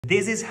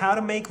This is how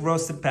to make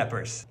roasted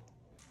peppers.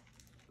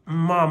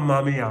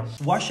 Mamma mia.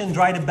 Wash and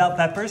dry the bell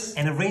peppers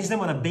and arrange them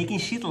on a baking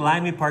sheet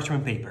lined with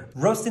parchment paper.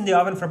 Roast in the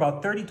oven for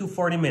about 30 to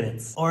 40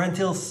 minutes or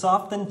until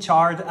soft and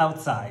charred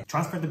outside.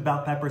 Transfer the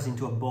bell peppers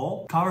into a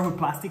bowl, cover with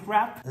plastic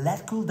wrap,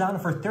 let cool down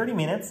for 30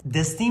 minutes.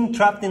 The steam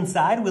trapped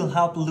inside will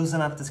help loosen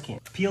up the skin.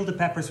 Peel the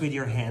peppers with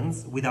your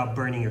hands without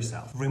burning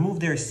yourself. Remove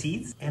their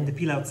seeds and the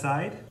peel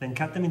outside, then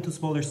cut them into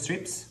smaller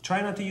strips.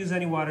 Try not to use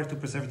any water to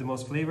preserve the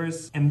most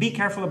flavors and be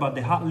careful about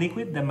the hot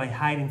liquid that might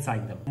hide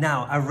inside them.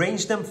 Now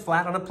arrange them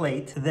flat on a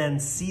plate, then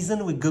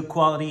season with good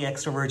quality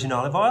extra virgin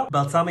olive oil,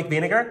 balsamic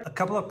vinegar, a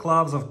couple of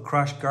cloves of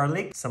crushed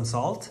garlic, some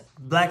salt,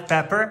 black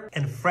pepper,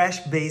 and fresh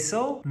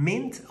basil,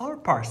 mint or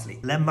parsley.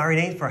 Let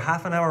marinate for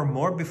half an hour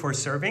more before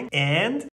serving and